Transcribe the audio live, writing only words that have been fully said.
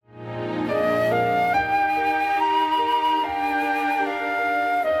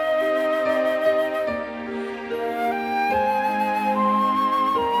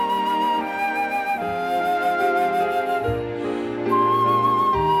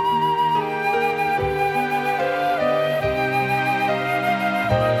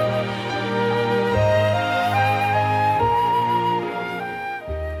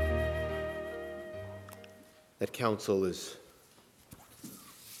counsel is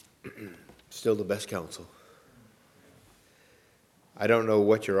still the best counsel. I don't know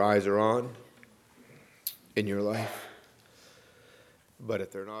what your eyes are on in your life, but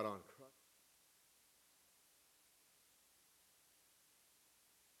if they're not on Christ,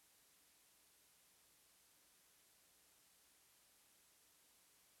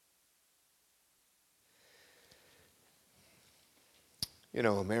 you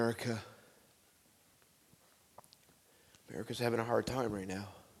know, America's having a hard time right now.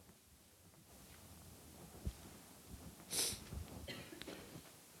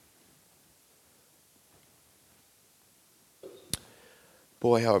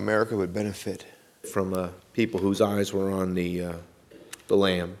 Boy, how America would benefit from people whose eyes were on the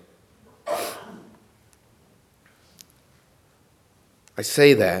Lamb. I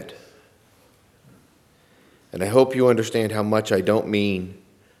say that, and I hope you understand how much I don't mean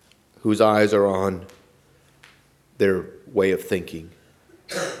whose eyes are on their way of thinking,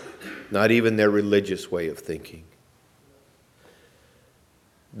 not even their religious way of thinking.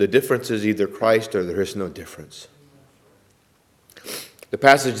 The difference is either Christ or there is no difference. The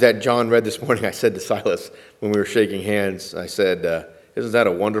passage that John read this morning, I said to Silas when we were shaking hands, I said, isn't that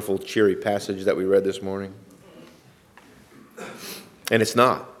a wonderful, cheery passage that we read this morning? And it's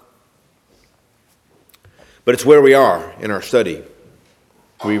not. But it's where we are in our study.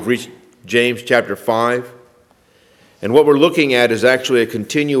 We've reached James chapter 5. And what we're looking at is actually a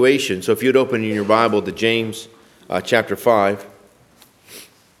continuation. So if you'd open in your Bible to James chapter 5.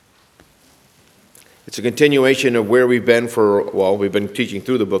 It's a continuation of where we've been we've been teaching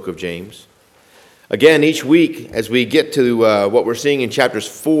through the book of James. Again, each week as we get to what we're seeing in chapters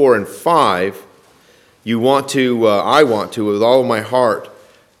 4 and 5, I want to, with all of my heart,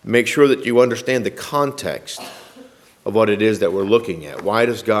 make sure that you understand the context of what it is that we're looking at. Why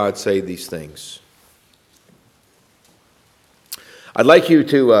does God say these things? I'd like you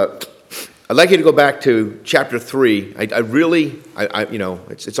to go back to chapter 3.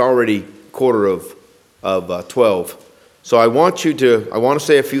 It's already quarter of 12. So I want to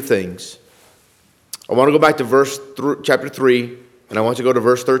say a few things. I want to go back to chapter 3, and I want to go to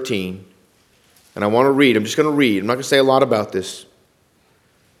verse 13. And I want to read. I'm just going to read. I'm not going to say a lot about this.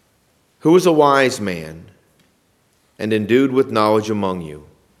 Who is a wise man and endued with knowledge among you?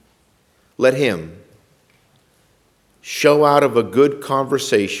 Let him show out of a good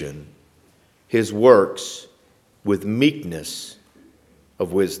conversation his works with meekness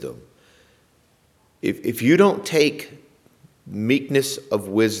of wisdom. If you don't take meekness of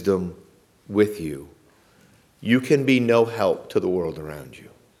wisdom with you, you can be no help to the world around you.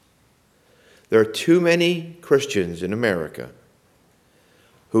 There are too many Christians in America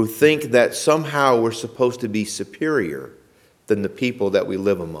who think that somehow we're supposed to be superior than the people that we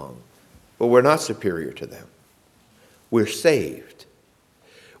live among. But we're not superior to them. We're saved.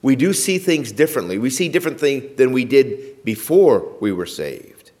 We do see things differently. We see different things than we did before we were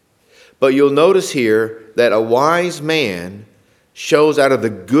saved. But you'll notice here that a wise man shows out of the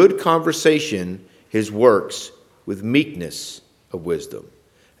good conversation his works with meekness of wisdom.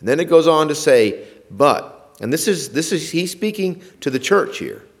 And then it goes on to say, and this is he's speaking to the church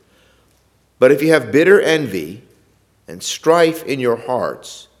here. But if you have bitter envy and strife in your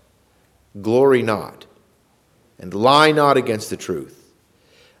hearts, glory not, and lie not against the truth.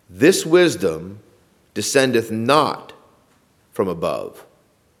 This wisdom descendeth not from above,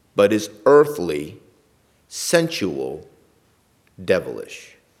 but is earthly, sensual,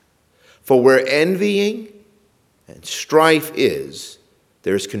 devilish. For where envying and strife is,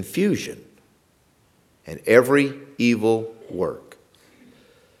 there is confusion and every evil work.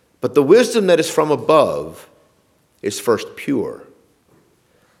 But the wisdom that is from above is first pure,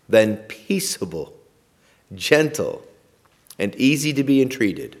 then peaceable, gentle, and easy to be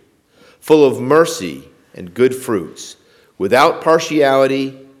entreated, full of mercy and good fruits, without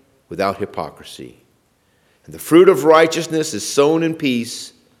partiality, without hypocrisy. And the fruit of righteousness is sown in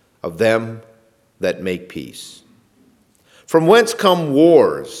peace of them that make peace. From whence come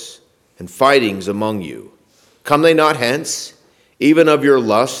wars and fightings among you? Come they not hence, even of your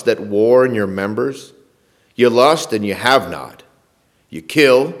lust that war in your members? You lust and you have not. You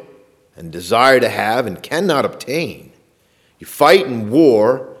kill and desire to have and cannot obtain. You fight and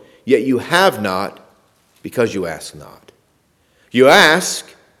war, yet you have not because you ask not. You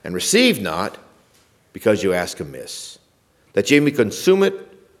ask and receive not because you ask amiss, that ye may consume it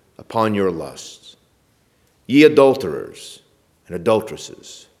upon your lusts. Ye adulterers and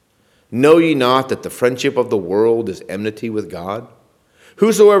adulteresses, know ye not that the friendship of the world is enmity with God?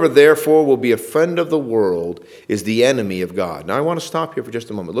 Whosoever therefore will be a friend of the world is the enemy of God. Now I want to stop here for just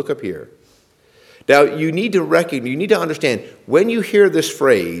a moment. Look up here. Now, you need to recognize, you need to understand, when you hear this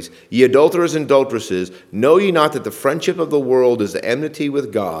phrase, ye adulterers and adulteresses, know ye not that the friendship of the world is the enmity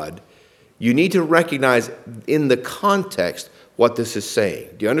with God, you need to recognize in the context what this is saying.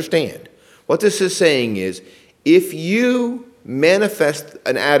 Do you understand? What this is saying is, if you manifest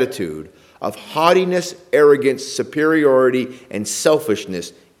an attitude of haughtiness, arrogance, superiority, and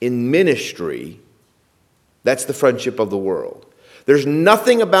selfishness in ministry, that's the friendship of the world. There's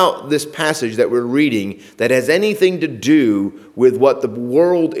nothing about this passage that we're reading that has anything to do with what the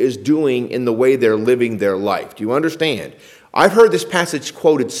world is doing in the way they're living their life. Do you understand? I've heard this passage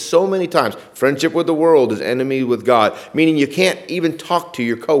quoted so many times. Friendship with the world is enemy with God, meaning you can't even talk to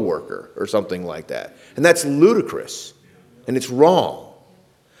your coworker or something like that. And that's ludicrous, and it's wrong.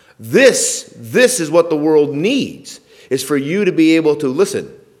 This is what the world needs, is for you to be able to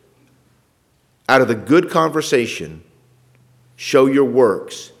listen. Out of the good conversation, show your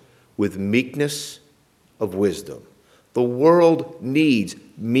works with meekness of wisdom. The world needs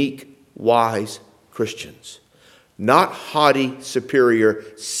meek, wise Christians. Not haughty, superior,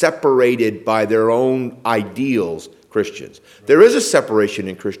 separated by their own ideals Christians. There is a separation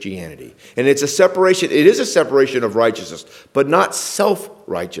in Christianity. And it is a separation of righteousness, but not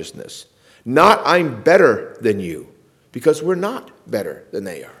self-righteousness. Not I'm better than you, because we're not better than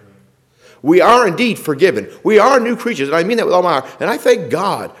they are. We are indeed forgiven. We are new creatures, and I mean that with all my heart. And I thank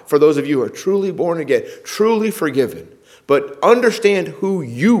God for those of you who are truly born again, truly forgiven. But understand who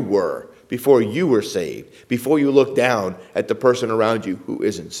you were before you were saved, before you look down at the person around you who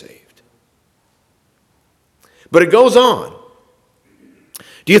isn't saved. But it goes on.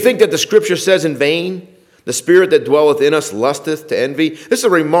 Do you think that the Scripture says in vain, the spirit that dwelleth in us lusteth to envy? This is a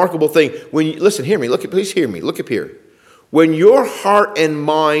remarkable thing. Listen, hear me. Please hear me. Look up here. When your heart and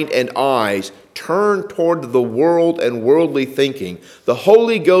mind and eyes turn toward the world and worldly thinking, the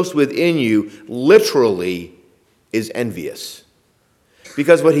Holy Ghost within you literally is envious.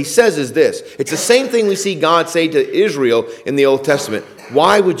 Because what he says is this. It's the same thing we see God say to Israel in the Old Testament.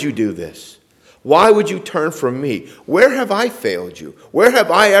 Why would you do this? Why would you turn from me? Where have I failed you? Where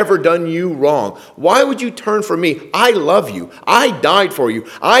have I ever done you wrong? Why would you turn from me? I love you. I died for you.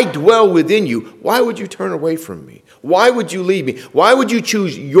 I dwell within you. Why would you turn away from me? Why would you leave me? Why would you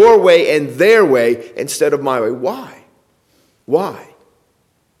choose your way and their way instead of my way? Why? Why?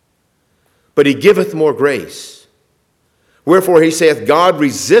 But he giveth more grace. Wherefore he saith, God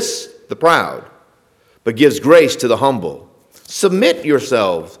resists the proud, but gives grace to the humble. Submit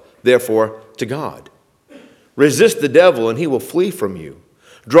yourselves, therefore, to God. Resist the devil, and he will flee from you.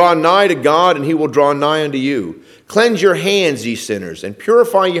 Draw nigh to God, and he will draw nigh unto you. Cleanse your hands, ye sinners, and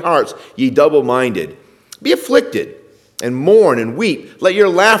purify your hearts, ye double-minded. Be afflicted, and mourn, and weep. Let your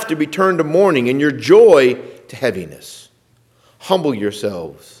laughter be turned to mourning, and your joy to heaviness. Humble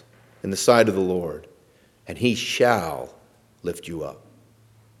yourselves in the sight of the Lord, and he shall lift you up.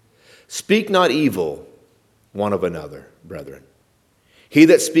 Speak not evil one of another, brethren. He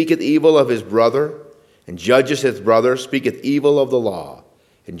that speaketh evil of his brother, and judgeth his brother, speaketh evil of the law,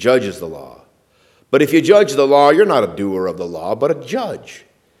 and judges the law. But if you judge the law, you're not a doer of the law, but a judge.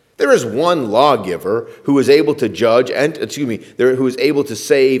 There is one lawgiver who is able to who is able to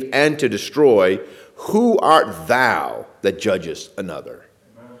save and to destroy. Who art thou that judgest another?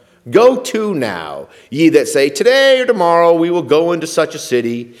 Amen. Go to now, ye that say, today or tomorrow we will go into such a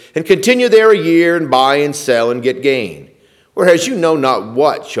city, and continue there a year, and buy and sell, and get gain. Whereas you know not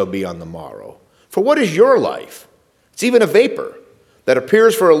what shall be on the morrow. For what is your life? It's even a vapor that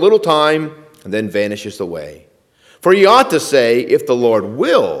appears for a little time, and then vanishes away. For ye ought to say, if the Lord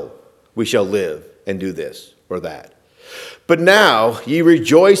will, we shall live and do this or that. But now ye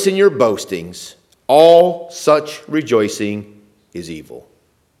rejoice in your boastings. All such rejoicing is evil.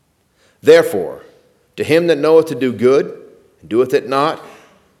 Therefore, to him that knoweth to do good, and doeth it not,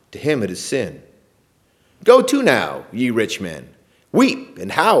 to him it is sin. Go to now, ye rich men, weep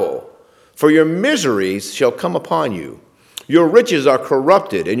and howl, for your miseries shall come upon you. Your riches are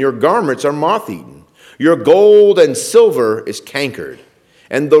corrupted, and your garments are moth-eaten. Your gold and silver is cankered,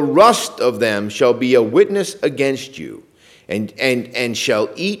 and the rust of them shall be a witness against you, and shall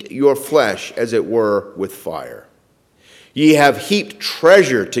eat your flesh as it were with fire. Ye have heaped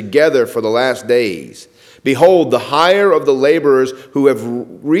treasure together for the last days. Behold, the hire of the laborers who have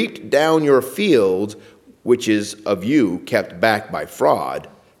reaped down your fields, which is of you kept back by fraud,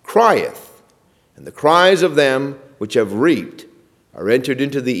 crieth, and the cries of them which have reaped are entered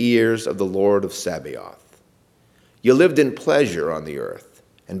into the ears of the Lord of Sabaoth. Ye lived in pleasure on the earth,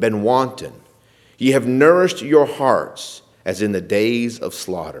 and been wanton. Ye have nourished your hearts as in the days of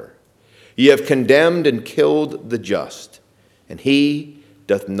slaughter. Ye have condemned and killed the just, and he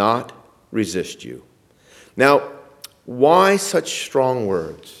doth not resist you. Now, why such strong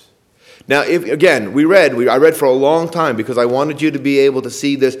words? Now, I read for a long time because I wanted you to be able to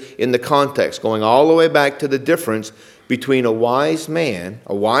see this in the context, going all the way back to the difference between a wise man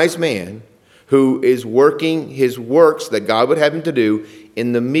who is working his works that God would have him to do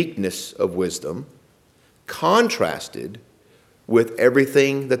in the meekness of wisdom, contrasted with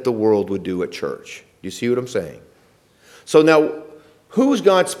everything that the world would do at church. Do you see what I'm saying? So now, who is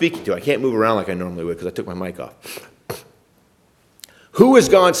God speaking to? I can't move around like I normally would because I took my mic off. Who is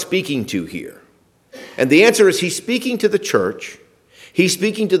God speaking to here? And the answer is he's speaking to the church. He's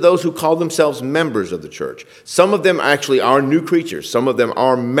speaking to those who call themselves members of the church. Some of them actually are new creatures. Some of them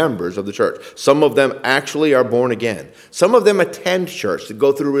are members of the church. Some of them actually are born again. Some of them attend church to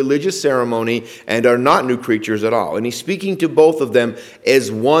go through religious ceremony and are not new creatures at all. And he's speaking to both of them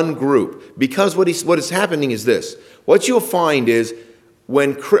as one group. Because what is happening is this. What you'll find is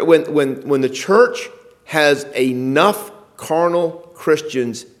when the church has enough carnal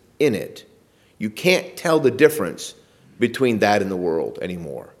Christians in it, you can't tell the difference between that and the world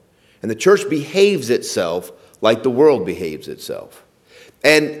anymore. And the church behaves itself like the world behaves itself.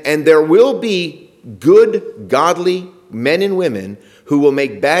 And there will be good, godly men and women who will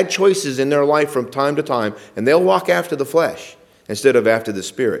make bad choices in their life from time to time, and they'll walk after the flesh instead of after the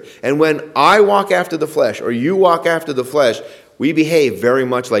Spirit. And when I walk after the flesh, or you walk after the flesh, we behave very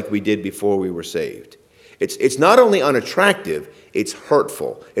much like we did before we were saved. It's not only unattractive, it's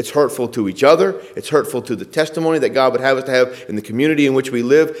hurtful. It's hurtful to each other. It's hurtful to the testimony that God would have us to have in the community in which we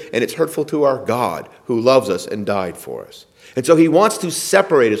live. And it's hurtful to our God who loves us and died for us. And so he wants to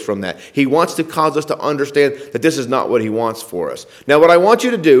separate us from that. He wants to cause us to understand that this is not what he wants for us. Now, what I want you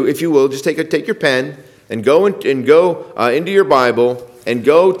to do, if you will, just take your pen and go into your Bible and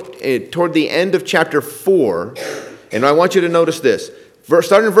go toward the end of chapter 4. And I want you to notice this.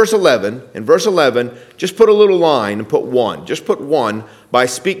 Starting in verse 11, just put a little line and put 1. Just put 1, by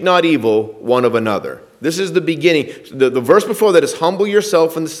speak not evil one of another. This is the beginning. The verse before that is humble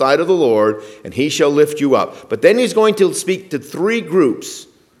yourself in the sight of the Lord, and he shall lift you up. But then he's going to speak to 3 groups,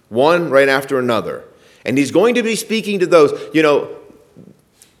 one right after another. And he's going to be speaking to those,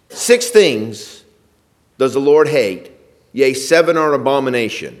 6 things does the Lord hate, yea, 7 are an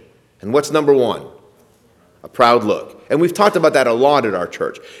abomination. And what's number 1? A proud look. And we've talked about that a lot at our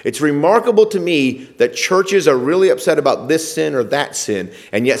church. It's remarkable to me that churches are really upset about this sin or that sin,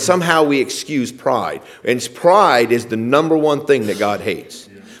 and yet somehow we excuse pride. And pride is the number 1 thing that God hates.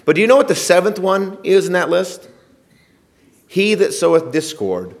 But do you know what the 7th one is in that list? He that soweth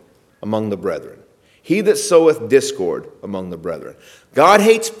discord among the brethren. He that soweth discord among the brethren. God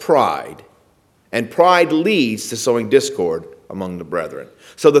hates pride, and pride leads to sowing discord among the brethren.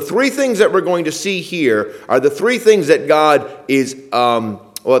 So the 3 things that we're going to see here are the 3 things that God is,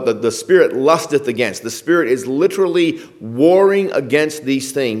 the Spirit lusteth against. The Spirit is literally warring against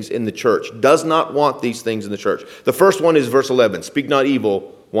these things in the church, does not want these things in the church. The first one is verse 11, speak not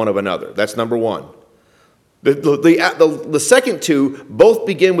evil one of another. That's number 1. The second 2 both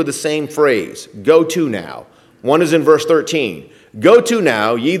begin with the same phrase, go to now. One is in verse 13. Go to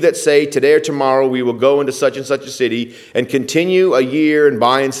now, ye that say, today or tomorrow we will go into such and such a city and continue a year and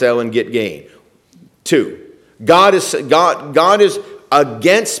buy and sell and get gain. 2, God is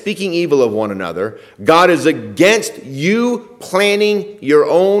against speaking evil of one another. God is against you planning your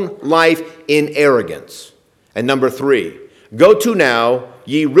own life in arrogance. And number 3, go to now,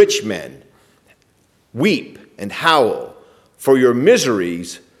 ye rich men, weep and howl, for your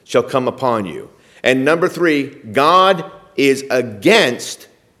miseries shall come upon you. And number 3, God is against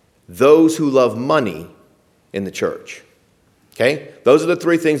those who love money in the church. Okay? Those are the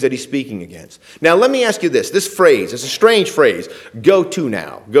 3 things that he's speaking against. Now, let me ask you this. This phrase, it's a strange phrase, go to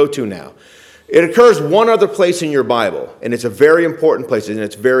now, go to now. It occurs one other place in your Bible, and it's a very important place, and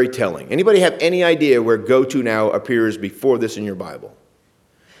it's very telling. Anybody have any idea where go to now appears before this in your Bible?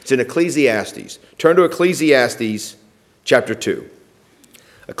 It's in Ecclesiastes. Turn to Ecclesiastes chapter 2.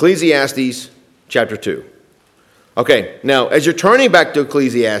 Ecclesiastes chapter 2. Okay, now, as you're turning back to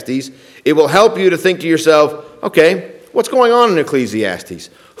Ecclesiastes, it will help you to think to yourself, okay, what's going on in Ecclesiastes?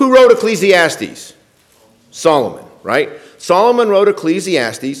 Who wrote Ecclesiastes? Solomon, right? Solomon wrote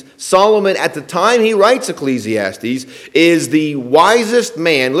Ecclesiastes. Solomon, at the time he writes Ecclesiastes, is the wisest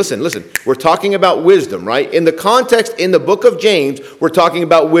man. Listen, we're talking about wisdom, right? In the context, in the book of James, we're talking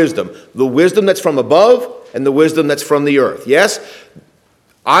about wisdom. The wisdom that's from above and the wisdom that's from the earth, yes?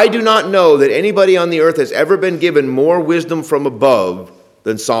 I do not know that anybody on the earth has ever been given more wisdom from above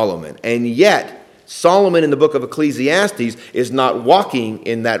than Solomon. And yet, Solomon in the book of Ecclesiastes is not walking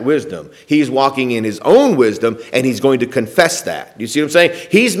in that wisdom. He's walking in his own wisdom, and he's going to confess that. You see what I'm saying?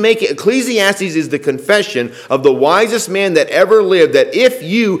 Ecclesiastes is the confession of the wisest man that ever lived, that if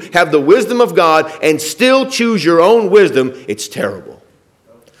you have the wisdom of God and still choose your own wisdom, it's terrible.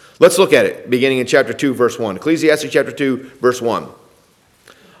 Let's look at it, beginning in chapter 2, verse 1. Ecclesiastes chapter 2, verse 1.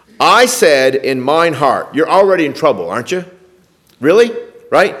 I said in mine heart, you're already in trouble, aren't you? Really?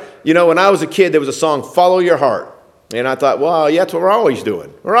 Right? You know, when I was a kid, there was a song, Follow Your Heart. And I thought, well, yeah, that's what we're always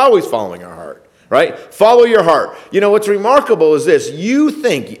doing. We're always following our heart, right? Follow your heart. You know, what's remarkable is this. You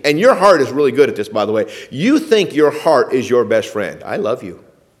think, and your heart is really good at this, by the way. You think your heart is your best friend. I love you.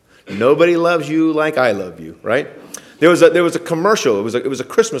 Nobody loves you like I love you, right? There was a commercial. It was a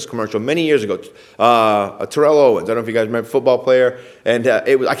Christmas commercial many years ago. Terrell Owens. I don't know if you guys remember, football player. And I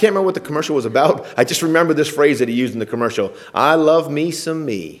can't remember what the commercial was about. I just remember this phrase that he used in the commercial. I love me some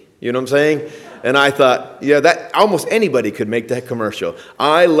me. You know what I'm saying? And I thought, yeah, that almost anybody could make that commercial.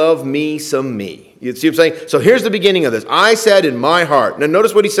 I love me some me. You see what I'm saying? So here's the beginning of this. I said in my heart. Now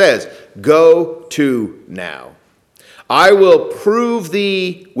notice what he says. Go to now. I will prove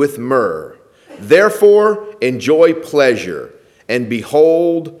thee with myrrh. Therefore enjoy pleasure. And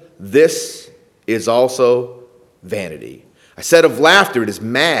behold, this is also vanity. I said of laughter, it is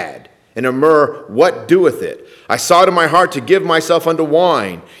mad. And of myrrh, what doeth it? I sought in my heart to give myself unto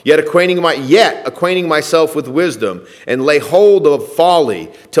wine, yet acquainting myself with wisdom, and lay hold of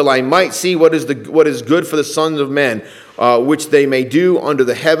folly, till I might see what is good for the sons of men, which they may do under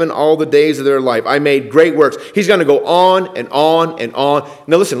the heaven all the days of their life. I made great works. He's going to go on and on and on.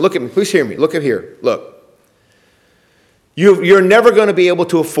 Now listen, look at me. Please hear me. Look at here. Look. You're never going to be able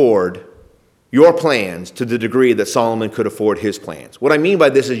to afford your plans to the degree that Solomon could afford his plans. What I mean by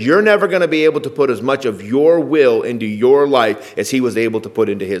this is you're never going to be able to put as much of your will into your life as he was able to put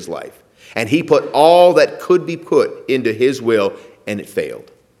into his life. And he put all that could be put into his will, and it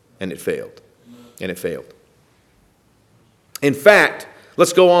failed. And it failed. And it failed. In fact,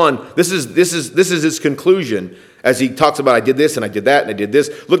 let's go on. This is his conclusion as he talks about I did this and I did that and I did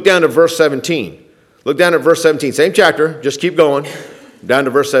this. Look down to verse 17. Look down at verse 17. Same chapter. Just keep going. Down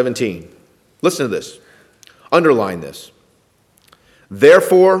to verse 17. Listen to this. Underline this.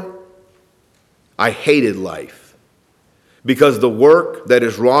 Therefore, I hated life, because the work that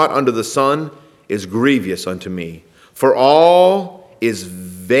is wrought under the sun is grievous unto me. For all is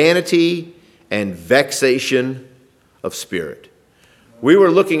vanity and vexation of spirit. We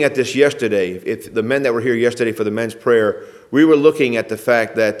were looking at this yesterday. If the men that were here yesterday for the men's prayer, we were looking at the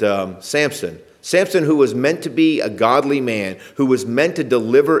fact that Samson, who was meant to be a godly man, who was meant to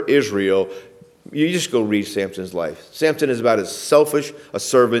deliver Israel. You just go read Samson's life. Samson is about as selfish a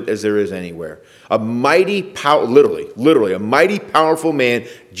servant as there is anywhere. A mighty, literally, a mighty powerful man.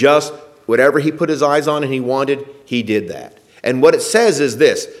 Just whatever he put his eyes on and he wanted, he did that. And what it says is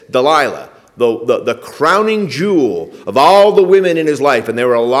this: Delilah, the crowning jewel of all the women in his life, and there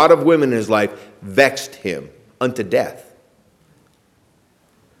were a lot of women in his life, vexed him unto death.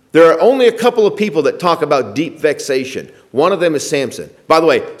 There are only a couple of people that talk about deep vexation. One of them is Samson. By the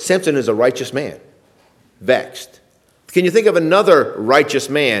way, Samson is a righteous man, vexed. Can you think of another righteous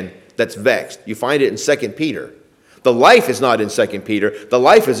man that's vexed? You find it in 2 Peter. The life is not in 2 Peter. The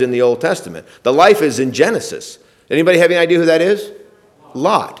life is in the Old Testament. The life is in Genesis. Anybody have any idea who that is?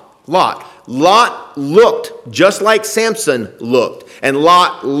 Lot. Lot looked just like Samson looked, and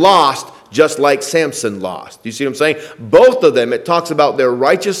Lot lost just like Samson lost. Do you see what I'm saying? Both of them, it talks about their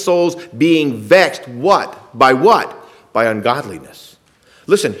righteous souls being vexed. What? By what? By ungodliness.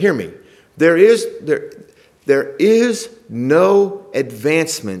 Listen, hear me. There is no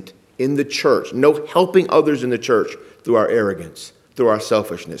advancement in the church, no helping others in the church through our arrogance, through our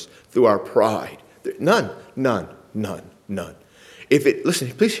selfishness, through our pride. None.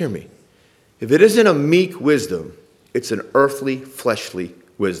 Listen, please hear me. If it isn't a meek wisdom, it's an earthly, fleshly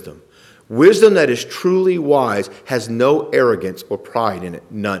wisdom. Wisdom that is truly wise has no arrogance or pride in it,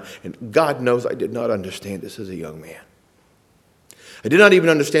 none. And God knows I did not understand this as a young man. I did not even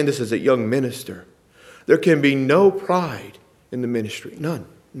understand this as a young minister. There can be no pride in the ministry, none.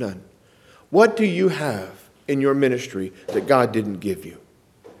 What do you have in your ministry that God didn't give you?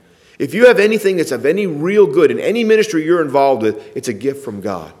 If you have anything that's of any real good in any ministry you're involved with, it's a gift from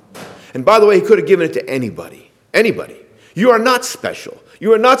God. And by the way, he could have given it to anybody. Anybody. You are not special.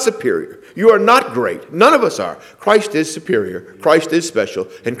 You are not superior. You are not great. None of us are. Christ is superior. Christ is special.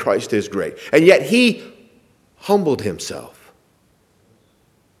 And Christ is great. And yet he humbled himself.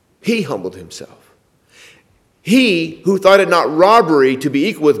 He humbled himself. He who thought it not robbery to be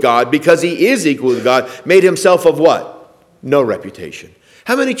equal with God, because he is equal with God, made himself of what? No reputation.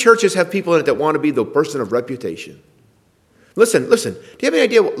 How many churches have people in it that want to be the person of reputation? Listen. Do you have any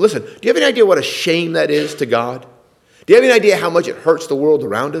idea? Listen. Do you have any idea what a shame that is to God? Do you have any idea how much it hurts the world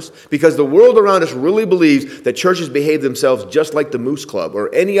around us? Because the world around us really believes that churches behave themselves just like the Moose Club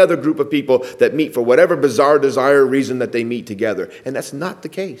or any other group of people that meet for whatever bizarre desire reason that they meet together. And that's not the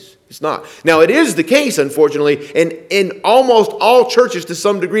case. It's not. Now, it is the case, unfortunately, in almost all churches to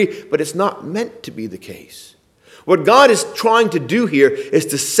some degree, but it's not meant to be the case. What God is trying to do here is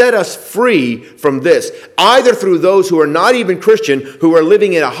to set us free from this, either through those who are not even Christian, who are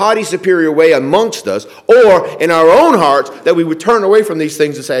living in a haughty, superior way amongst us, or in our own hearts, that we would turn away from these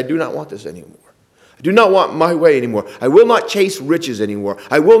things and say, I do not want this anymore. I do not want my way anymore. I will not chase riches anymore.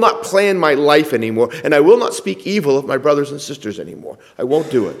 I will not plan my life anymore. And I will not speak evil of my brothers and sisters anymore. I won't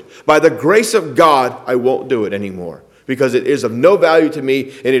do it. By the grace of God, I won't do it anymore, because it is of no value to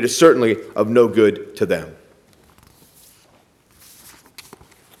me, and it is certainly of no good to them.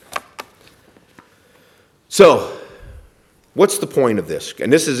 So, what's the point of this?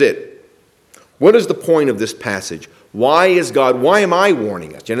 And this is it. What is the point of this passage? Why am I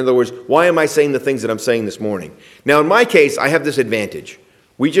warning us? In other words, why am I saying the things that I'm saying this morning? Now, in my case, I have this advantage.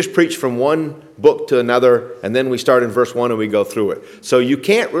 We just preach from one book to another, and then we start in verse 1 and we go through it. So you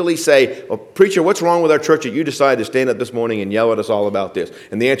can't really say, well, preacher, what's wrong with our church that you decided to stand up this morning and yell at us all about this?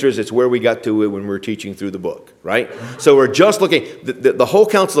 And the answer is, it's where we got to it when we were teaching through the book, right? So we're just looking, the whole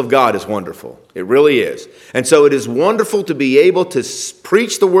counsel of God is wonderful. It really is. And so it is wonderful to be able to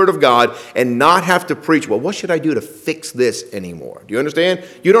preach the word of God and not have to preach, well, what should I do to fix this anymore? Do you understand?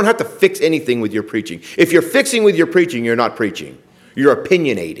 You don't have to fix anything with your preaching. If you're fixing with your preaching, you're not preaching. You're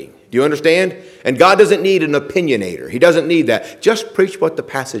opinionating. Do you understand? And God doesn't need an opinionator. He doesn't need that. Just preach what the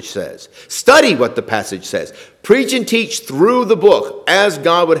passage says. Study what the passage says. Preach and teach through the book as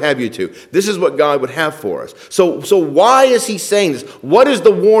God would have you to. This is what God would have for us. So why is he saying this? What is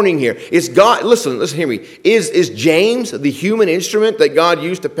the warning here? Is God, listen, hear me. Is James the human instrument that God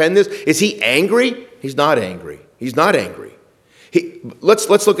used to pen this? Is he angry? He's not angry. He's not angry. Let's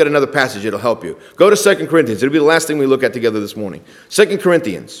look at another passage. It'll help you. Go to 2 Corinthians. It'll be the last thing we look at together this morning. 2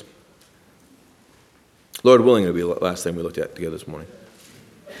 Corinthians. Lord willing, it'll be the last thing we looked at together this morning.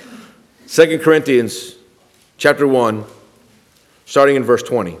 2 Corinthians chapter 1, starting in verse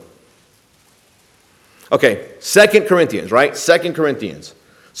 20. Okay, 2 Corinthians, right? 2 Corinthians.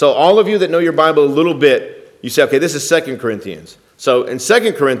 So all of you that know your Bible a little bit, you say, okay, this is 2 Corinthians. So in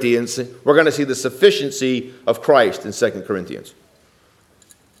 2 Corinthians, we're going to see the sufficiency of Christ in 2 Corinthians.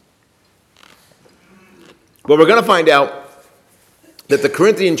 But we're going to find out that the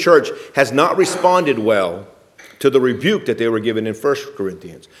Corinthian church has not responded well to the rebuke that they were given in 1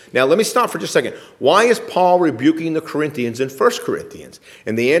 Corinthians. Now, let me stop for just a second. Why is Paul rebuking the Corinthians in 1 Corinthians?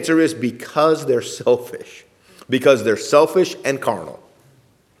 And the answer is because they're selfish. Because they're selfish and carnal.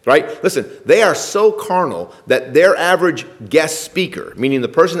 Right? Listen, they are so carnal that their average guest speaker, meaning the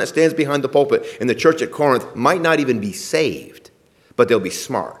person that stands behind the pulpit in the church at Corinth, might not even be saved, but they'll be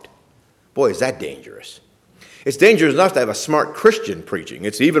smart. Boy, is that dangerous. It's dangerous enough to have a smart Christian preaching.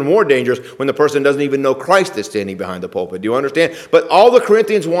 It's even more dangerous when the person doesn't even know Christ is standing behind the pulpit. Do you understand? But all the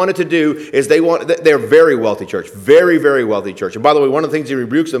Corinthians wanted to do is they're a very wealthy church. Very, very wealthy church. And by the way, one of the things he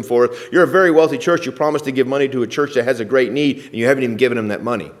rebukes them for is, you're a very wealthy church. You promised to give money to a church that has a great need, and you haven't even given them that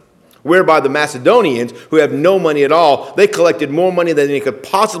money. Whereby the Macedonians, who have no money at all, they collected more money than they could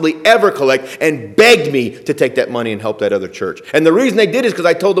possibly ever collect and begged me to take that money and help that other church. And the reason they did is because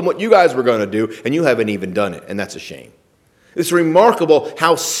I told them what you guys were going to do, and you haven't even done it, and that's a shame. It's remarkable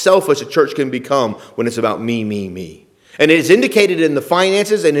how selfish a church can become when it's about me, me, me. And it's indicated in the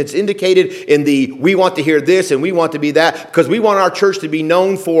finances, and it's indicated in the we want to hear this and we want to be that, because we want our church to be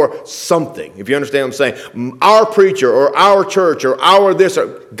known for something. If you understand what I'm saying. Our preacher or our church or our this,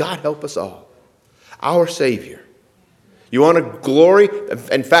 or God help us all. Our Savior. You want a glory?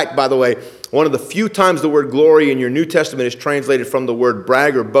 In fact, by the way, one of the few times the word glory in your New Testament is translated from the word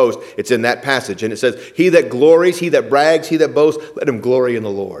brag or boast, it's in that passage. And it says, he that glories, he that brags, he that boasts, let him glory in the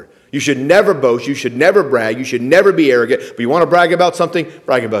Lord. You should never boast. You should never brag. You should never be arrogant. But you want to brag about something?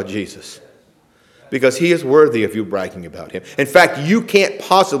 Brag about Jesus. Because he is worthy of you bragging about him. In fact, you can't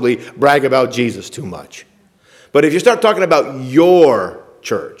possibly brag about Jesus too much. But if you start talking about your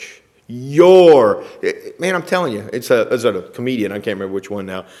church, man, I'm telling you, it's a comedian. I can't remember which one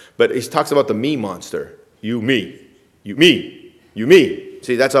now. But he talks about the me monster. You, me. You, me. You, me.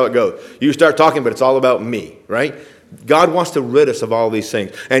 See, that's how it goes. You start talking, but it's all about me, right? God wants to rid us of all these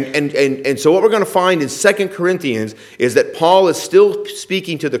things. And so what we're going to find in 2 Corinthians is that Paul is still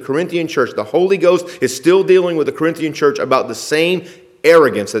speaking to the Corinthian church. The Holy Ghost is still dealing with the Corinthian church about the same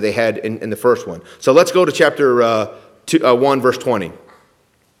arrogance that they had in the first one. So let's go to chapter 1 verse 20.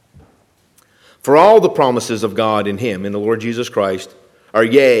 For all the promises of God in him, in the Lord Jesus Christ, are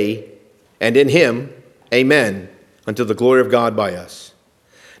yea, and in him, amen, unto the glory of God by us.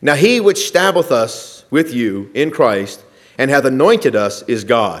 Now he which stableth us with you in Christ, and hath anointed us, is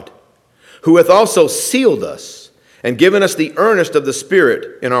God, who hath also sealed us, and given us the earnest of the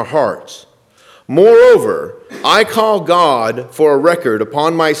Spirit in our hearts. Moreover, I call God for a record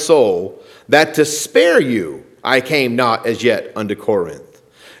upon my soul, that to spare you I came not as yet unto Corinth.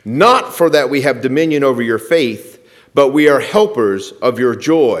 Not for that we have dominion over your faith, but we are helpers of your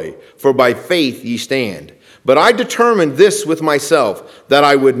joy, for by faith ye stand. But I determined this with myself, that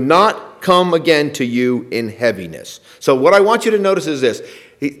I would not come again to you in heaviness. So what I want you to notice is this.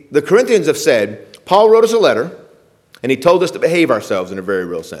 The Corinthians have said, Paul wrote us a letter, and he told us to behave ourselves in a very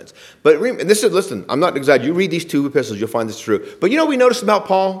real sense. But listen, I'm not exaggerating. You read these two epistles, you'll find this true. But you know what we noticed about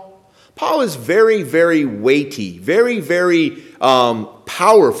Paul? Paul is very, very weighty, very, very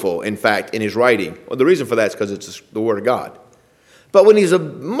powerful, in fact, in his writing. Well, the reason for that is because it's the Word of God. But when he's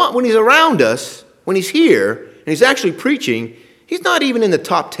around us, when he's here, and he's actually preaching, he's not even in the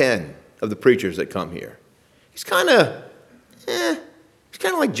top 10 of the preachers that come here. He's kind of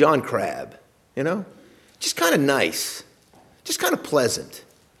like John Crabbe, you know? Just kind of nice, just kind of pleasant,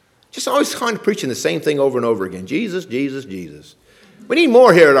 just always kind of preaching the same thing over and over again. Jesus, Jesus, Jesus. We need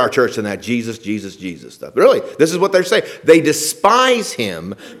more here at our church than that Jesus, Jesus, Jesus stuff. Really, this is what they're saying. They despise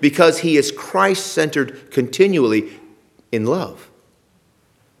him because he is Christ-centered continually in love.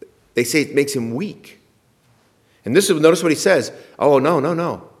 They say it makes him weak. And notice what he says. Oh,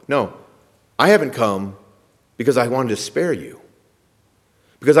 no. I haven't come because I wanted to spare you.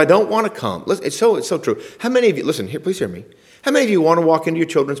 Because I don't want to come. Listen, it's so true. How many of you, listen, here, please hear me. How many of you want to walk into your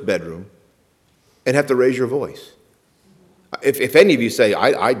children's bedroom and have to raise your voice? If any of you say,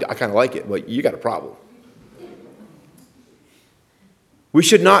 I kind of like it, well, you got a problem. We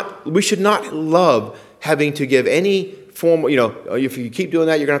should not love having to give any form, if you keep doing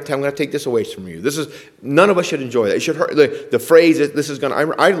that, I'm going to take this away from you. None of us should enjoy that. It should hurt. The phrase, this is going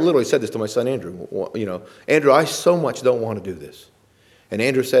to, I literally said this to my son, Andrew. Andrew, I so much don't want to do this. And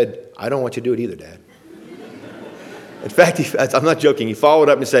Andrew said, I don't want you to do it either, Dad. In fact, I'm not joking. He followed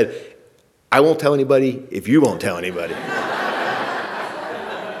up and said, I won't tell anybody if you won't tell anybody.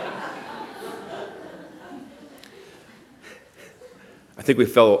 I think we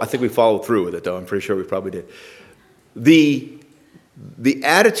followed through with it, though. I'm pretty sure we probably did. The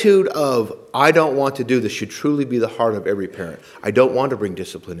attitude of, I don't want to do this, should truly be the heart of every parent. I don't want to bring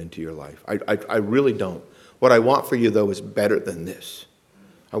discipline into your life. I really don't. What I want for you, though, is better than this.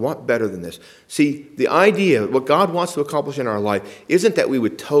 I want better than this. See, the idea, what God wants to accomplish in our life, isn't that we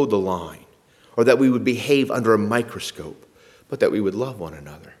would toe the line or that we would behave under a microscope, but that we would love one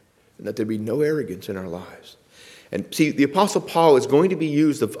another and that there'd be no arrogance in our lives. And see, the Apostle Paul is going to be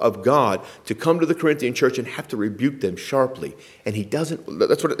used of God to come to the Corinthian church and have to rebuke them sharply. And he doesn't,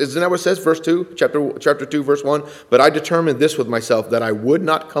 isn't that what it says? Verse 2, chapter 2, verse 1. But I determined this with myself, that I would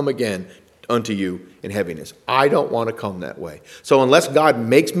not come again unto you in heaviness. I don't want to come that way. So unless God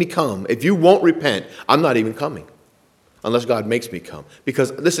makes me come, if you won't repent, I'm not even coming. Unless God makes me come.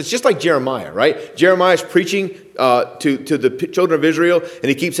 Because this is just like Jeremiah, right? Jeremiah's preaching to the children of Israel, and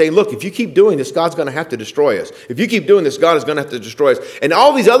he keeps saying, look, if you keep doing this, God's going to have to destroy us. If you keep doing this, God is going to have to destroy us. And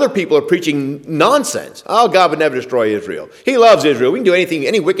all these other people are preaching nonsense. Oh, God would never destroy Israel. He loves Israel. We can do anything,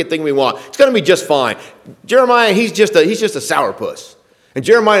 any wicked thing we want. It's going to be just fine. Jeremiah, he's just a sourpuss. And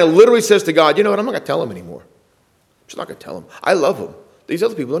Jeremiah literally says to God, you know what, I'm not going to tell him anymore. I'm just not going to tell him. I love him. These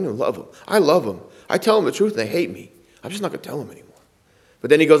other people don't even love him. I love them. I tell them the truth and they hate me. I'm just not going to tell them anymore. But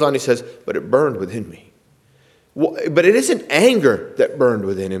then he goes on and he says, but it burned within me. Well, but it isn't anger that burned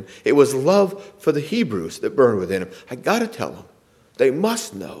within him. It was love for the Hebrews that burned within him. I got to tell them. They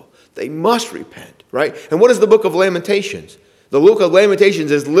must know. They must repent, right? And what is the book of Lamentations? The book of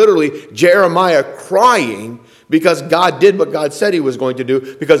Lamentations is literally Jeremiah crying because God did what God said he was going to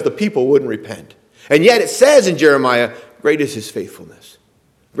do because the people wouldn't repent. And yet it says in Jeremiah, great is his faithfulness.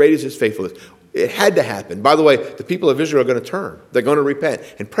 Great is his faithfulness. It had to happen. By the way, the people of Israel are going to turn. They're going to repent.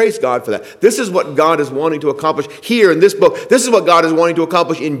 And praise God for that. This is what God is wanting to accomplish here in this book. This is what God is wanting to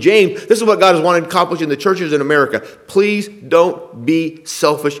accomplish in James. This is what God is wanting to accomplish in the churches in America. Please don't be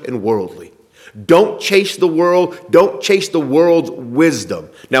selfish and worldly. Don't chase the world. Don't chase the world's wisdom.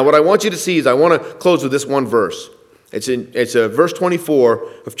 Now, what I want you to see is I want to close with this one verse. It's verse 24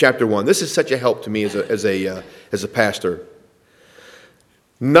 of chapter 1. This is such a help to me as a pastor.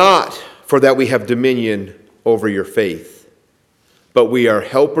 Not for that we have dominion over your faith, but we are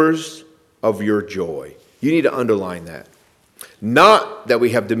helpers of your joy. You need to underline that. Not that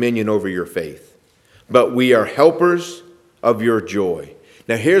we have dominion over your faith, but we are helpers of your joy.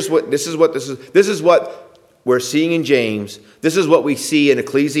 Now this is what we're seeing in James. This is what we see in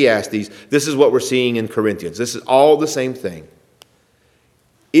Ecclesiastes. This is what we're seeing in Corinthians. This is all the same thing.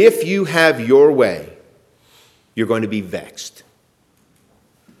 If you have your way, you're going to be vexed.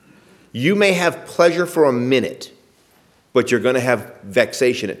 You may have pleasure for a minute, but you're going to have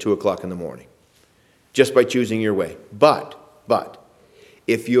vexation at 2 o'clock in the morning just by choosing your way. But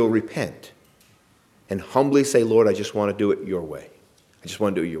if you'll repent and humbly say, Lord, I just want to do it your way. I just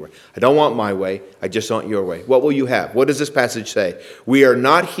want to do it your way. I don't want my way. I just want your way. What will you have? What does this passage say? We are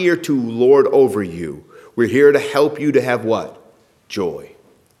not here to lord over you. We're here to help you to have what? Joy.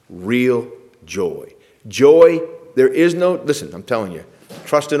 Real joy. Joy, there is no, listen, I'm telling you,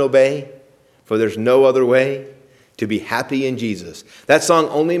 trust and obey, for there's no other way to be happy in Jesus. That song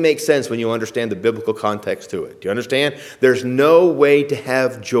only makes sense when you understand the biblical context to it. Do you understand? There's no way to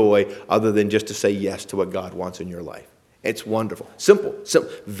have joy other than just to say yes to what God wants in your life. It's wonderful. Simple.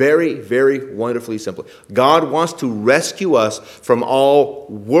 Very, very wonderfully simple. God wants to rescue us from all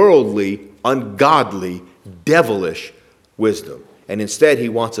worldly, ungodly, devilish wisdom. And instead, he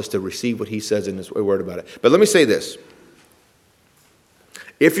wants us to receive what he says in his word about it. But let me say this.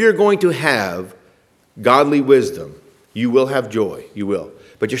 If you're going to have godly wisdom, you will have joy. You will.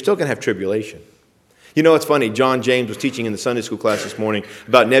 But you're still going to have tribulation. You know, it's funny. John James was teaching in the Sunday school class this morning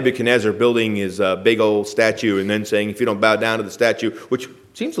about Nebuchadnezzar building his big old statue and then saying, if you don't bow down to the statue, which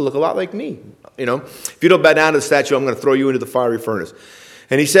seems to look a lot like me, you know, if you don't bow down to the statue, I'm going to throw you into the fiery furnace.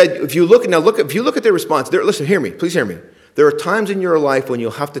 And he said, if you look at their response, listen, hear me, please hear me. There are times in your life when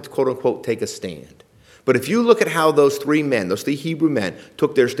you'll have to, quote unquote, take a stand. But if you look at how those three Hebrew men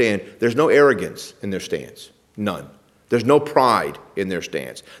took their stand, there's no arrogance in their stance. None. There's no pride in their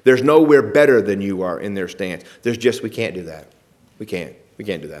stance. There's no we're better than you are in their stance. There's just we can't do that. We can't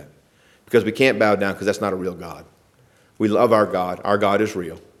do that. Because we can't bow down because that's not a real God. We love our God. Our God is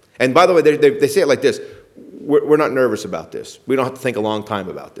real. And by the way, they say it like this. We're not nervous about this. We don't have to think a long time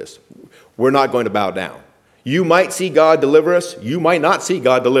about this. We're not going to bow down. You might see God deliver us. You might not see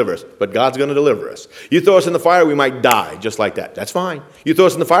God deliver us, but God's going to deliver us. You throw us in the fire, we might die just like that. That's fine. You throw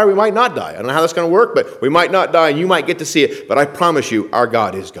us in the fire, we might not die. I don't know how that's going to work, but we might not die, and you might get to see it. But I promise you, our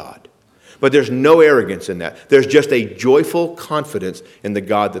God is God. But there's no arrogance in that. There's just a joyful confidence in the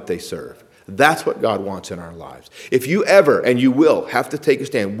God that they serve. That's what God wants in our lives. If you ever, and you will, have to take a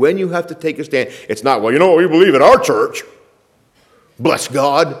stand, when you have to take a stand, it's not, well, you know what we believe in our church. Bless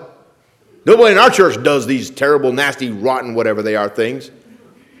God. Nobody in our church does these terrible, nasty, rotten, whatever they are things.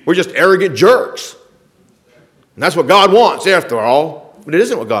 We're just arrogant jerks. And that's what God wants, after all. But it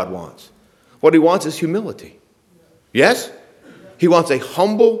isn't what God wants. What he wants is humility. Yes? He wants a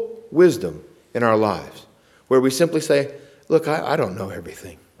humble wisdom in our lives where we simply say, look, I don't know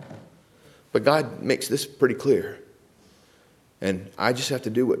everything. But God makes this pretty clear. And I just have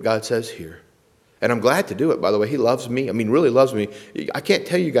to do what God says here. And I'm glad to do it, by the way. He loves me. I mean, really loves me. I can't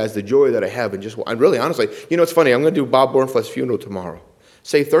tell you guys the joy that I have. And really, honestly, you know, it's funny. I'm going to do Bob Bornflett's funeral tomorrow.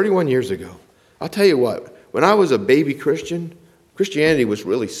 Say 31 years ago. I'll tell you what. When I was a baby Christian, Christianity was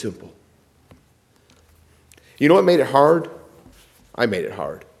really simple. You know what made it hard? I made it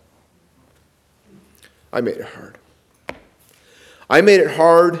hard. I made it hard. I made it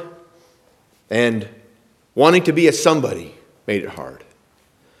hard, and wanting to be a somebody made it hard.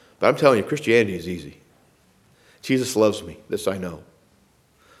 But I'm telling you, Christianity is easy. Jesus loves me. This I know.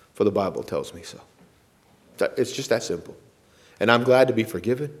 For the Bible tells me so. It's just that simple. And I'm glad to be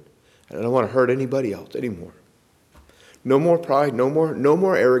forgiven. And I don't want to hurt anybody else anymore. No more pride, no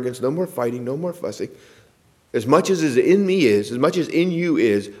more arrogance, no more fighting, no more fussing. As much as in me is, as much as in you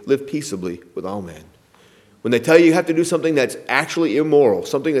is, live peaceably with all men. When they tell you have to do something that's actually immoral,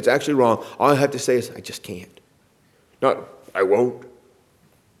 something that's actually wrong, all I have to say is, I just can't. Not, I won't.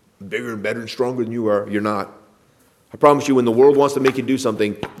 Bigger and better and stronger than you are. You're not. I promise you, when the world wants to make you do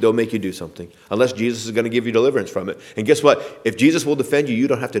something, they'll make you do something. Unless Jesus is going to give you deliverance from it. And guess what? If Jesus will defend you, you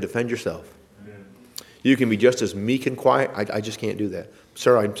don't have to defend yourself. Amen. You can be just as meek and quiet. I just can't do that.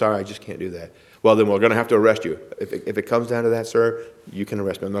 Sir, I'm sorry, I just can't do that. Well, then we're going to have to arrest you. If it comes down to that, sir, you can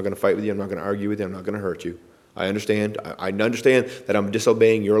arrest me. I'm not going to fight with you. I'm not going to argue with you. I'm not going to hurt you. I understand. I understand that I'm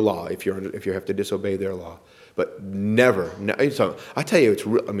disobeying your law if you have to disobey their law. But never. So I tell you, I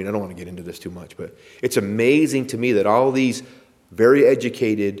don't want to get into this too much, but it's amazing to me that all these very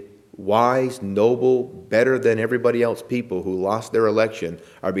educated, wise, noble, better than everybody else people who lost their election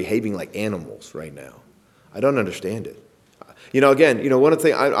are behaving like animals right now. I don't understand it. One of the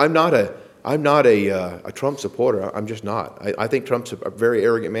things, I'm not a Trump supporter. I'm just not. I think Trump's a very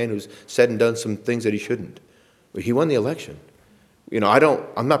arrogant man who's said and done some things that he shouldn't. But he won the election.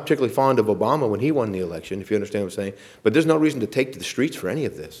 I'm not particularly fond of Obama when he won the election, if you understand what I'm saying. But there's no reason to take to the streets for any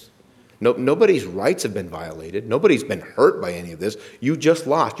of this. Nobody's rights have been violated. Nobody's been hurt by any of this. You just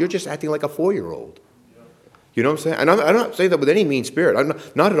lost. You're just acting like a 4-year-old. You know what I'm saying? And I'm not saying that with any mean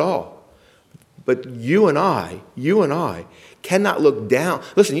spirit. Not at all. But you and I cannot look down.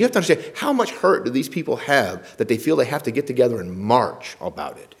 Listen, you have to understand, how much hurt do these people have that they feel they have to get together and march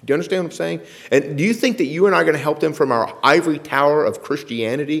about it? Do you understand what I'm saying? And do you think that you and I are going to help them from our ivory tower of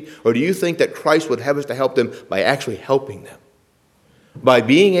Christianity? Or do you think that Christ would have us to help them by actually helping them? By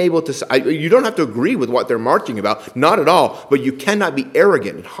being able to, you don't have to agree with what they're marching about, not at all, but you cannot be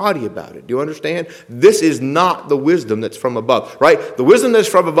arrogant and haughty about it. Do you understand? This is not the wisdom that's from above, right? The wisdom that's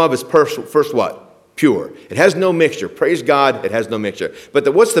from above is first what? Pure. It has no mixture. Praise God, it has no mixture.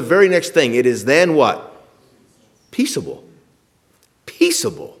 But what's the very next thing? It is then what? Peaceable.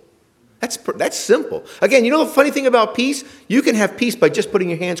 Peaceable. That's simple. Again, you know the funny thing about peace? You can have peace by just putting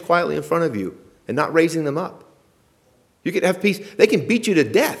your hands quietly in front of you and not raising them up. You can have peace. They can beat you to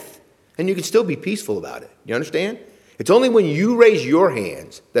death, and you can still be peaceful about it. You understand? It's only when you raise your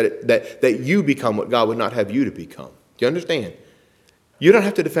hands that you become what God would not have you to become. Do you understand? You don't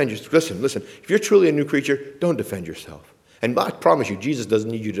have to defend yourself. Listen. If you're truly a new creature, don't defend yourself. And I promise you, Jesus doesn't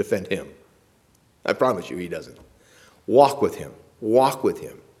need you to defend him. I promise you, he doesn't. Walk with him. Walk with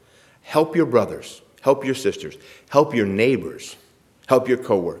him. Help your brothers. Help your sisters. Help your neighbors. Help your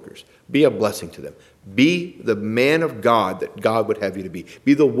coworkers. Be a blessing to them. Be the man of God that God would have you to be.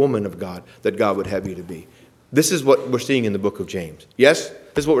 Be the woman of God that God would have you to be. This is what we're seeing in the book of James. Yes?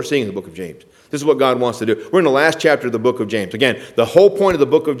 This is what we're seeing in the book of James. This is what God wants to do. We're in the last chapter of the book of James. Again, the whole point of the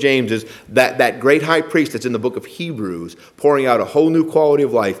book of James is that great high priest that's in the book of Hebrews pouring out a whole new quality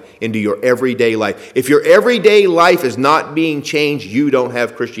of life into your everyday life. If your everyday life is not being changed, you don't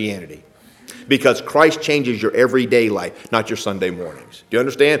have Christianity. Because Christ changes your everyday life, not your Sunday mornings. Do you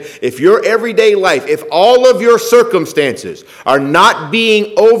understand? If your everyday life, if all of your circumstances are not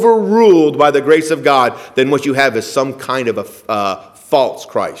being overruled by the grace of God, then what you have is some kind of a false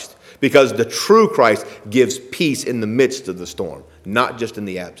Christ. Because the true Christ gives peace in the midst of the storm, not just in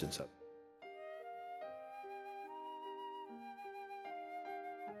the absence of it.